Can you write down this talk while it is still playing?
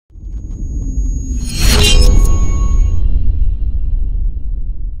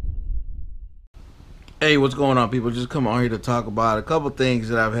Hey, what's going on, people? Just come on here to talk about a couple things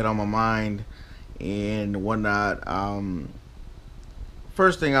that I've had on my mind and whatnot.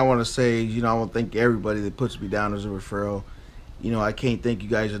 First thing I want to say is, I want to thank everybody that puts me down as a referral. I can't thank you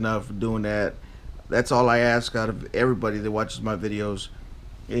guys enough for doing that. That's all I ask out of everybody that watches my videos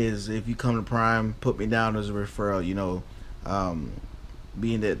is if you come to Prime, put me down as a referral.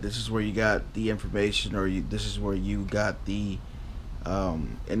 Being that this is where you got the information, or this is where you got the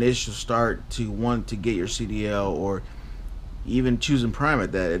initial start to want to get your CDL, or even choosing Prime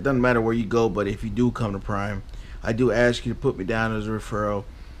at that. It doesn't matter where you go, but if you do come to Prime, I do ask you to put me down as a referral.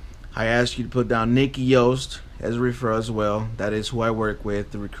 I ask you to put down Nikki Yost as a referral as well. That is who I work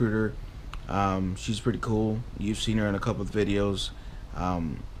with, the recruiter. She's pretty cool. You've seen her in a couple of videos.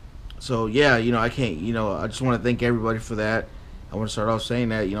 So yeah, I can't, I just want to thank everybody for that. I want to start off saying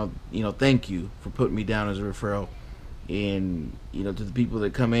that, thank you for putting me down as a referral. And, to the people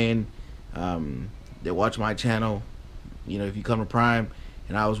that come in, that watch my channel, if you come to Prime,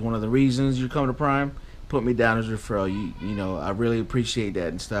 and I was one of the reasons you come to Prime, put me down as a referral. I really appreciate that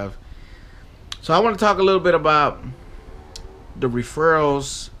and stuff. So I want to talk a little bit about the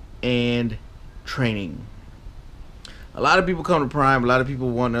referrals and training. A lot of people come to Prime. A lot of people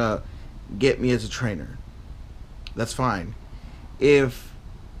want to get me as a trainer. That's fine. If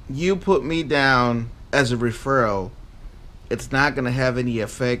you put me down as a referral, it's not going to have any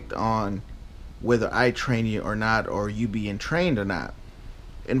effect on whether I train you or not, or you being trained or not,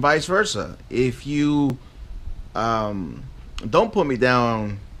 and vice versa. If you don't put me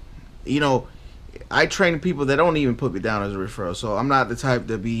down, I train people that don't even put me down as a referral. So I'm not the type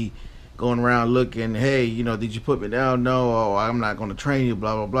to be going around looking, hey, did you put me down? No, oh, I'm not going to train you,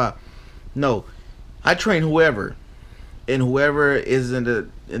 blah blah blah. No, I train whoever, and whoever is in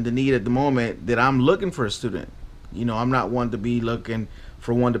the need at the moment that I'm looking for a student. I'm not one to be looking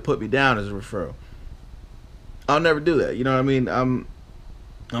for one to put me down as a referral. I'll never do that. You know what I mean?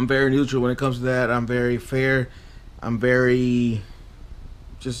 I'm very neutral when it comes to that. I'm very fair. I'm very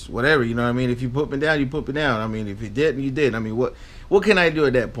just whatever. You know what I mean? If you put me down, you put me down. I mean, if you didn't, you did. I mean, what can I do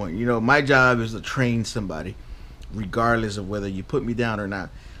at that point? My job is to train somebody, regardless of whether you put me down or not.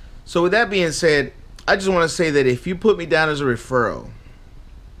 So with that being said, I just want to say that if you put me down as a referral,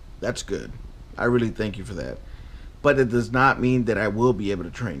 that's good. I really thank you for that. But it does not mean that I will be able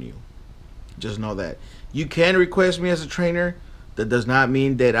to train you. Just know that. You can request me as a trainer. That does not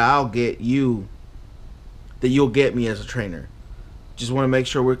mean that I'll get you, that you'll get me as a trainer. Just want to make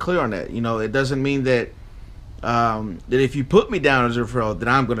sure we're clear on that. It doesn't mean that that if you put me down as a referral, that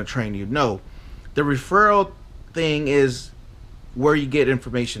I'm going to train you. No. The referral thing is where you get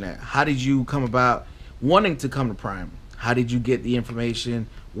information at. How did you come about wanting to come to Prime? How did you get the information?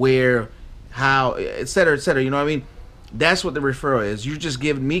 Where? How? Etc. Etc. You know what I mean? That's what the referral is. You're just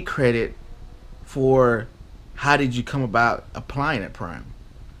giving me credit for how did you come about applying at Prime.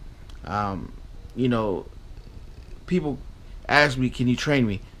 People ask me, can you train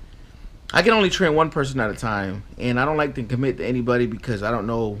me? I can only train one person at a time, and I don't like to commit to anybody because I don't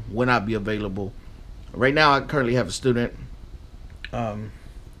know when I'll be available. Right now, I currently have a student.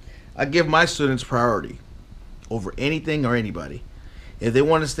 I give my students priority over anything or anybody. If they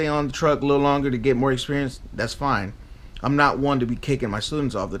want to stay on the truck a little longer to get more experience, that's fine. I'm not one to be kicking my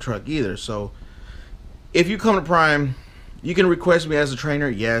students off the truck either. So if you come to Prime, you can request me as a trainer,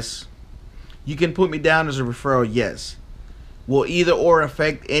 yes. You can put me down as a referral, yes. Will either or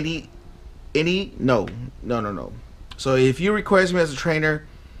affect any? No. So if you request me as a trainer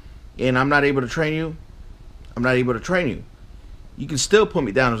and I'm not able to train you, I'm not able to train you. You can still put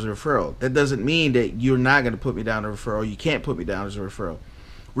me down as a referral. That doesn't mean that you're not going to put me down as a referral. You can't put me down as a referral.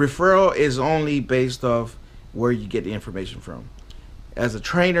 Referral is only based off where you get the information from. As a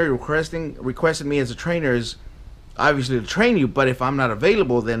trainer, requesting me as a trainer is obviously to train you, but if I'm not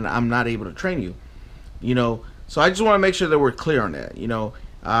available, then I'm not able to train you. So I just want to make sure that we're clear on that.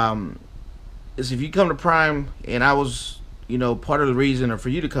 Is if you come to Prime and I was, part of the reason or for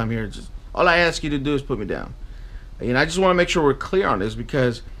you to come here, just all I ask you to do is put me down. And I just want to make sure we're clear on this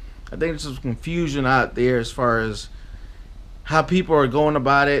because I think there's some confusion out there as far as how people are going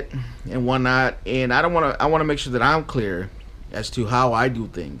about it and whatnot. And I want to make sure that I'm clear as to how I do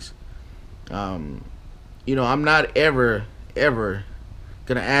things. I'm not ever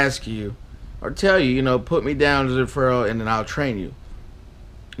gonna ask you or tell you, put me down as a referral and then I'll train you.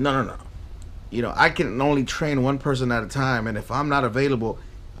 No. I can only train one person at a time, and if I'm not available,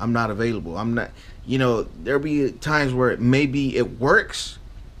 I'm not available. I'm not. There'll be times where maybe it works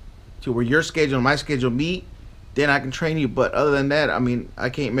to where your schedule and my schedule meet, then I can train you. But other than that, I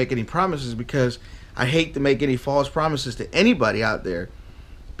can't make any promises because I hate to make any false promises to anybody out there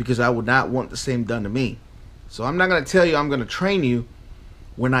because I would not want the same done to me. So I'm not going to tell you I'm going to train you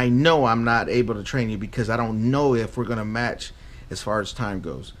when I know I'm not able to train you, because I don't know if we're going to match as far as time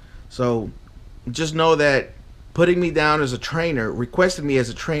goes. So just know that putting me down as a trainer, requesting me as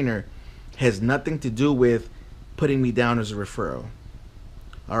a trainer, has nothing to do with putting me down as a referral.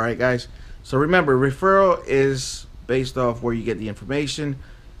 All right, guys. So remember, referral is based off where you get the information.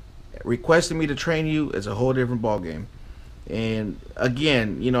 Requesting me to train you is a whole different ballgame. And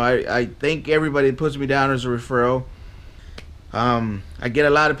again, you know, I thank everybody that puts me down as a referral. I get a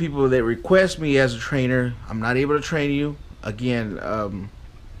lot of people that request me as a trainer. I'm not able to train you. Again,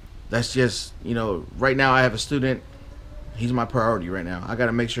 that's just, you know, right now I have a student. He's my priority right now. I got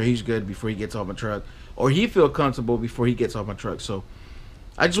to make sure he's good before he gets off my truck, or he feel comfortable before he gets off my truck. So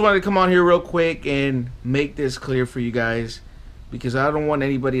I just wanted to come on here real quick and make this clear for you guys, because I don't want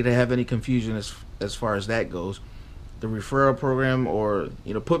anybody to have any confusion as far as that goes. The referral program, or,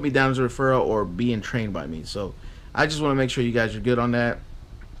 you know, put me down as a referral, or being trained by me. So I just want to make sure you guys are good on that.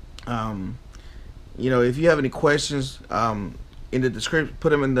 You know, if you have any questions, in the description, put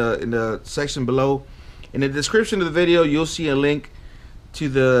them in the section below. In the description of the video, you'll see a link to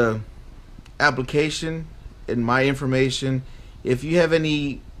the application and my information. If you have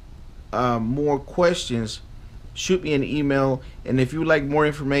any more questions, shoot me an email. And if you would like more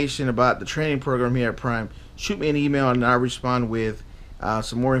information about the training program here at Prime, shoot me an email and I'll respond with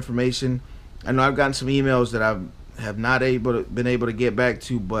some more information. I know I've gotten some emails that I have not been able to get back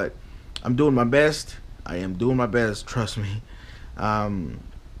to, but I'm doing my best. I am doing my best, trust me.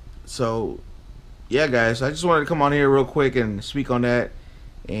 So yeah, guys, I just wanted to come on here real quick and speak on that.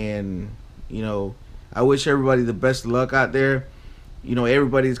 And, you know, I wish everybody the best of luck out there. You know,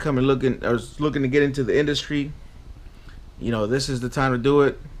 everybody's looking to get into the industry. You know, this is the time to do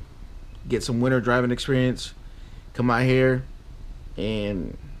it. Get some winter driving experience. Come out here.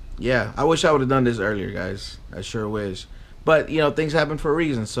 And yeah, I wish I would have done this earlier, guys. I sure wish. But, you know, things happen for a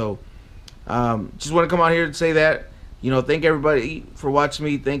reason. So just want to come out here and say that. You know, thank everybody for watching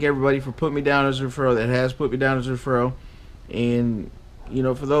me. Thank everybody for putting me down as a referral, that has put me down as a referral. And, you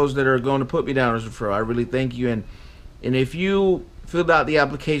know, for those that are going to put me down as a referral, I really thank you. And if you filled out the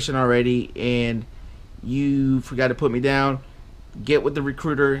application already and you forgot to put me down, get with the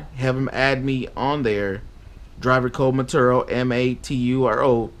recruiter, have him add me on there, driver code Maturo,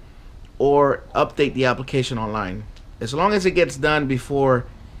 M-A-T-U-R-O, or update the application online. As long as it gets done before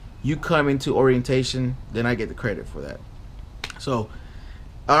you come into orientation, then I get the credit for that. So,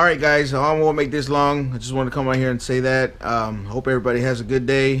 all right, guys, I won't make this long. I just want to come on here and say that. Hope everybody has a good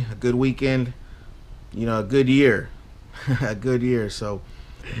day, a good weekend, you know, a good year. A good year. So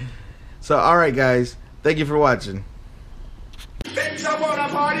all right, guys, thank you for watching. Bitch, I wanna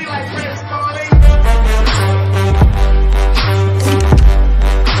party like